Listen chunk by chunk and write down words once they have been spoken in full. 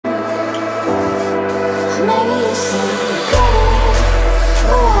Good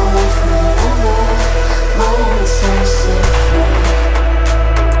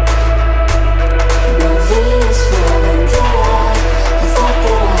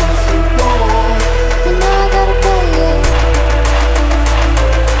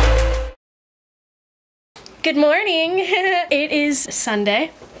morning. It is Sunday.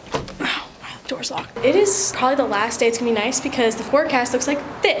 Oh, my door's locked. It is probably the last day it's gonna be nice because the forecast looks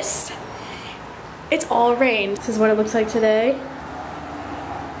like this. It's all rain. This is what it looks like today.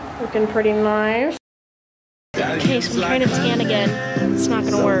 Looking pretty nice. Okay, so I'm trying to tan again. It's not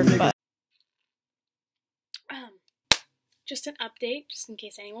gonna work, but just an update, just in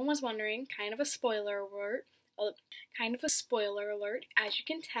case anyone was wondering, kind of a spoiler alert. As you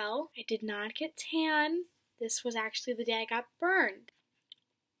can tell, I did not get tan. This was actually the day I got burned.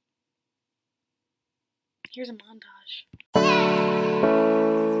 Here's a montage.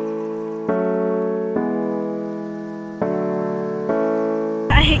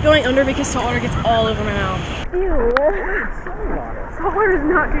 I hate going under because salt water gets all over my mouth. Ew. Salt water does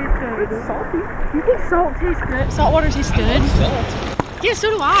not taste good. It's salty. You think salt tastes good? Salt water tastes good? Salt. Yeah,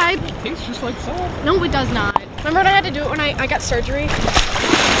 so do I. It tastes just like salt. No, it does not. Remember when I had to do it when I got surgery?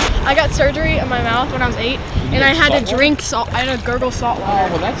 I got surgery in my mouth when I was 8, and I had to drink salt. I had to gurgle salt water. Oh,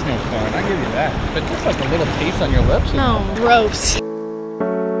 well, that's no fun. I give you that. But just like a little taste on your lips. No, gross.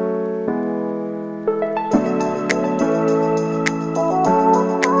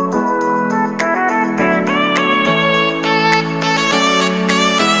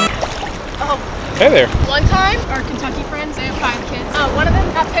 Hey there. One time, our Kentucky friends, they have 5 kids. One of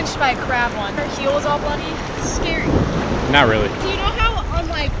them got pinched by a crab once. Her heel was all bloody. It's scary. Not really. Do you know how on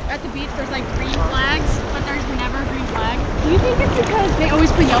at the beach there's like green flags, but there's never a green flag? Do you think it's because they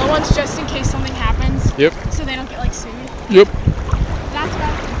always put yellow ones just in case something happens? Yep. So they don't get like sued? Yep. That's what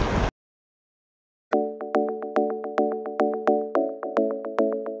I was thinking.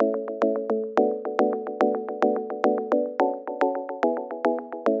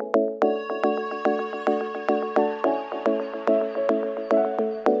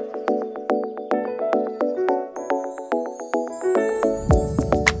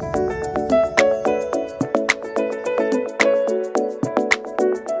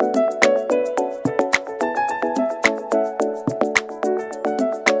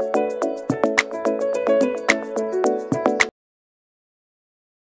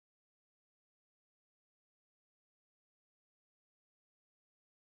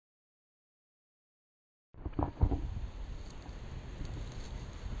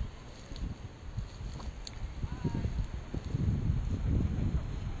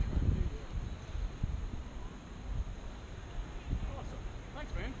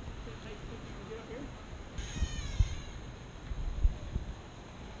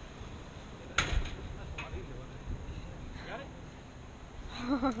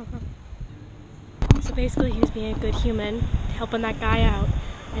 So basically he was being a good human, helping that guy out,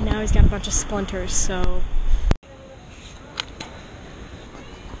 and now he's got a bunch of splinters, so...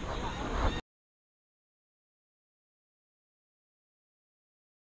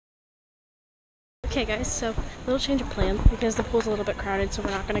 Okay guys, so a little change of plan because the pool's a little bit crowded, so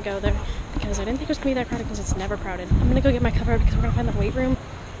we're not going to go there because I didn't think it was going to be that crowded because it's never crowded. I'm going to go get my cover because we're going to find the weight room.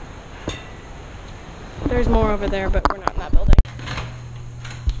 There's more over there, but we're not in that building.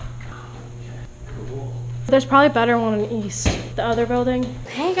 There's probably a better one in East, the other building.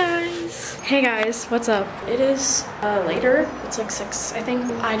 Hey guys! Hey guys, what's up? It is later, it's like 6 I think.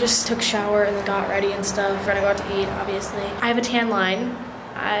 I just took a shower and then got ready and stuff. We're gonna go out to eat, obviously. I have a tan line.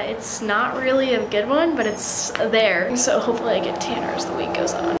 It's not really a good one, but it's there. So hopefully I get tanner as the week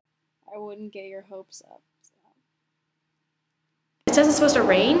goes on. I wouldn't get your hopes up. It says it's supposed to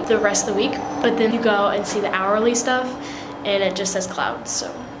rain the rest of the week, but then you go and see the hourly stuff and it just says clouds,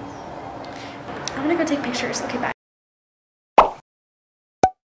 so. I'm gonna go take pictures. Okay, bye.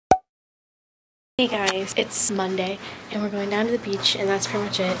 Hey guys, it's Monday and we're going down to the beach and that's pretty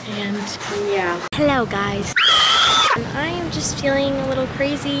much it. And yeah. Hello guys. And I am just feeling a little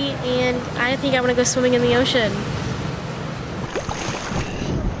crazy and I think I want to go swimming in the ocean.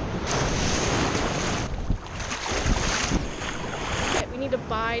 We need to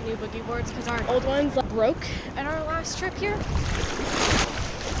buy new boogie boards because our old ones broke at our last trip here.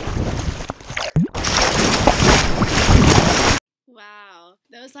 Wow,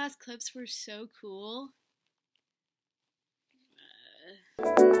 those last clips were so cool.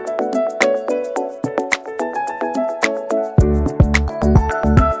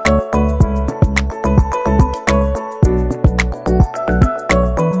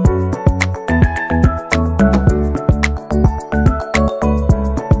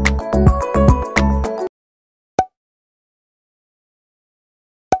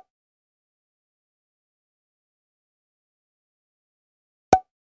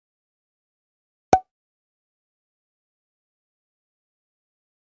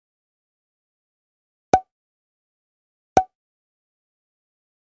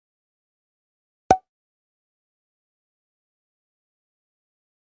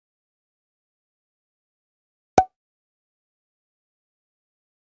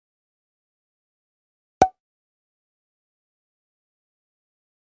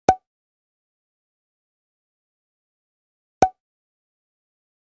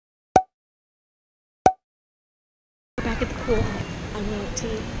 back at the pool. I'm gonna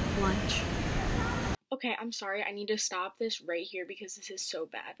take lunch. Okay, I'm sorry. I need to stop this right here because this is so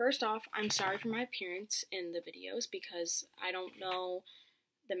bad. First off, I'm sorry for my appearance in the videos because I don't know,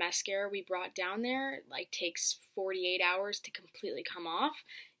 the mascara we brought down there like takes 48 hours to completely come off,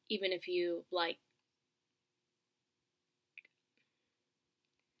 even if you like.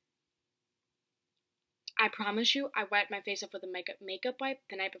 I promise you, I wiped my face off with a makeup wipe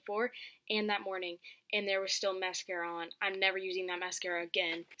the night before and that morning, and there was still mascara on. I'm never using that mascara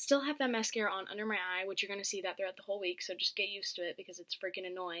again. Still have that mascara on under my eye, which you're going to see that throughout the whole week, so just get used to it because it's freaking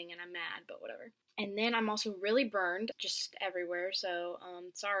annoying and I'm mad, but whatever. And then I'm also really burned, just everywhere, so,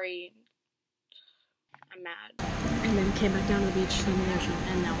 sorry. I'm mad. And then came back down to the beach from the ocean,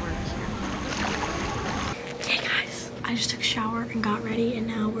 and now we're here. Hey guys, I just took a shower and got ready, and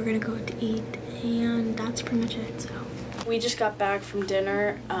now we're gonna go to eat, and that's pretty much it, so. We just got back from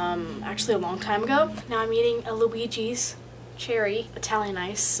dinner, actually a long time ago. Now I'm eating a Luigi's cherry Italian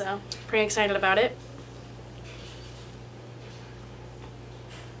ice, so pretty excited about it.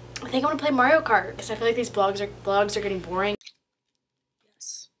 I think I'm gonna play Mario Kart, because I feel like these vlogs are getting boring.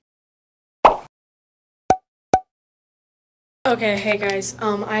 Yes. Okay, hey guys,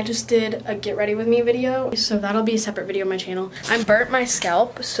 I just did a get ready with me video, so that'll be a separate video on my channel. I burnt my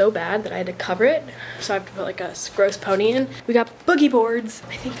scalp so bad that I had to cover it, so I have to put like a gross pony in. We got boogie boards.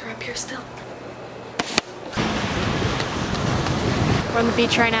 I think they're up here still. We're on the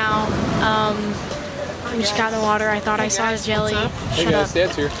beach right now. We just got in the water. I thought I saw a jelly. Hey guys,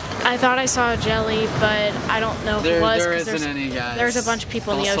 Dad's here. I thought I saw a jelly, but I don't know if it was. There isn't any, guys. There's a bunch of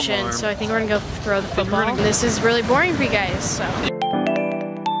people in the False ocean, alarm. so I think we're gonna go throw the football. This is really boring for you guys, so.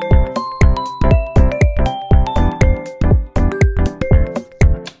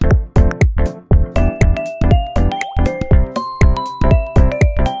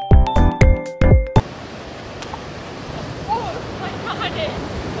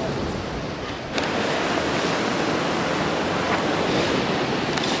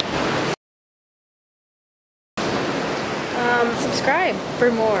 Subscribe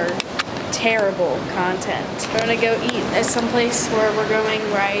for more terrible content. We're gonna go eat at some place where we're going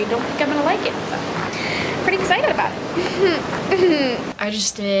where I don't think I'm gonna like it, so pretty excited about it. I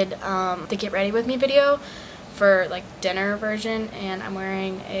just did the get ready with me video for like dinner version, and I'm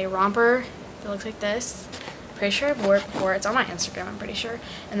wearing a romper that looks like this. Pretty sure I've wore it before. It's on my Instagram, I'm pretty sure.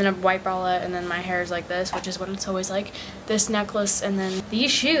 And then a white bralette, and then my hair is like this, which is what it's always like. This necklace, and then these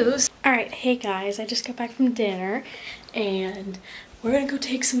shoes. Alright, hey guys, I just got back from dinner, and we're gonna go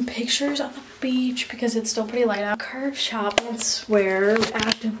take some pictures on the beach because it's still pretty light out. Curve shop, wear,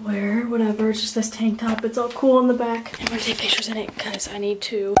 active wear, whatever. It's just this tank top. It's all cool in the back. I'm gonna take pictures in it because I need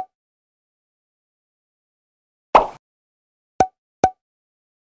to.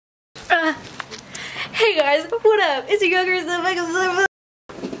 Hey guys, what up? It's your younger sister.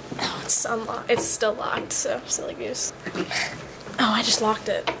 Oh, it's unlocked. It's still locked, so silly goose. Oh, I just locked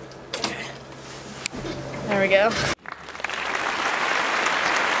it. Okay. There we go.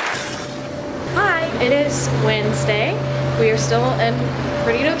 Hi, it is Wednesday. We are still in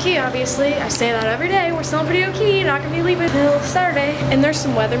Perdido Key, obviously. I say that every day. We're still in Perdido Key, not gonna be leaving until Saturday. And there's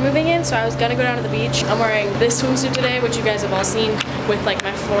some weather moving in, so I was gonna go down to the beach. I'm wearing this swimsuit today, which you guys have all seen with like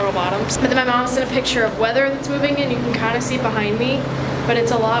my floral bottoms. But then my mom sent a picture of weather that's moving in. You can kind of see behind me, but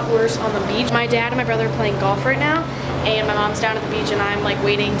it's a lot worse on the beach. My dad and my brother are playing golf right now, and my mom's down at the beach, and I'm like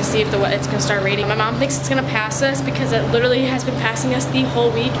waiting to see if it's gonna start raining. My mom thinks it's gonna pass us because it literally has been passing us the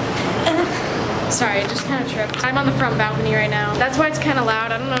whole week. Sorry, I just kind of tripped. I'm on the front balcony right now. That's why it's kind of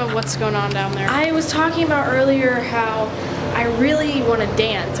loud. I don't know what's going on down there. I was talking about earlier how I really want to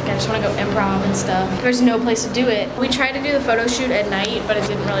dance. Like I just want to go improv and stuff. There's no place to do it. We tried to do the photo shoot at night, but it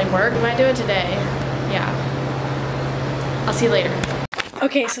didn't really work. We might do it today. Yeah. I'll see you later.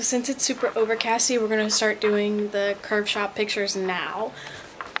 Okay, so since it's super overcasty, we're gonna start doing the curve shop pictures now.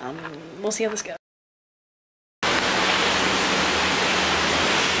 We'll see how this goes.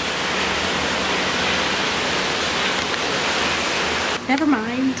 Never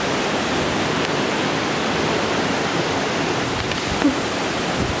mind.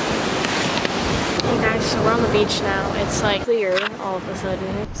 Hey guys, so we're on the beach now. It's like clear all of a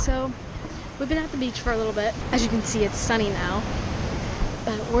sudden. So we've been at the beach for a little bit. As you can see, it's sunny now.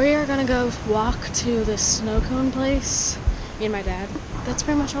 But we are gonna go walk to the snow cone place. Me and my dad. That's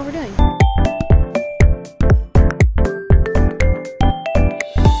pretty much all we're doing.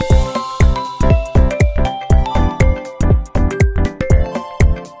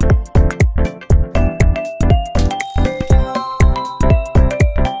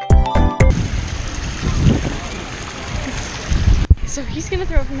 So he's gonna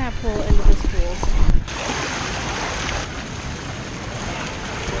throw from that pool into this pool.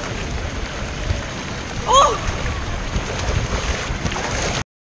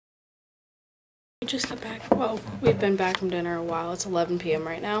 just got back. Whoa, we've been back from dinner a while. It's 11 p.m.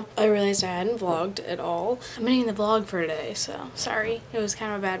 right now. I realized I hadn't vlogged at all. I'm ending the vlog for today, so sorry. It was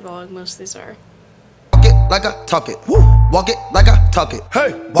kind of a bad vlog. Most of these are. Walk it like I talk it. Woo. Walk it like I talk it.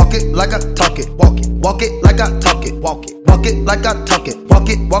 Hey. Walk it like I talk it. Walk it. Walk it like I talk it. Walk it. Walk it like I talk it. Walk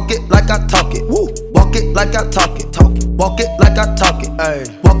it. Walk it like I talk it. Woo. Walk it like I talk it. Talk it. Walk it like I talk it.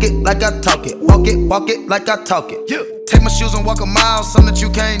 Hey. Walk it like I talk it. Walk it like I talk it. Yeah. Take my shoes and walk a mile, something that you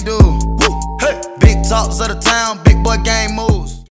can't do. Woo. Hey. Big talks of the town, big boy game moves.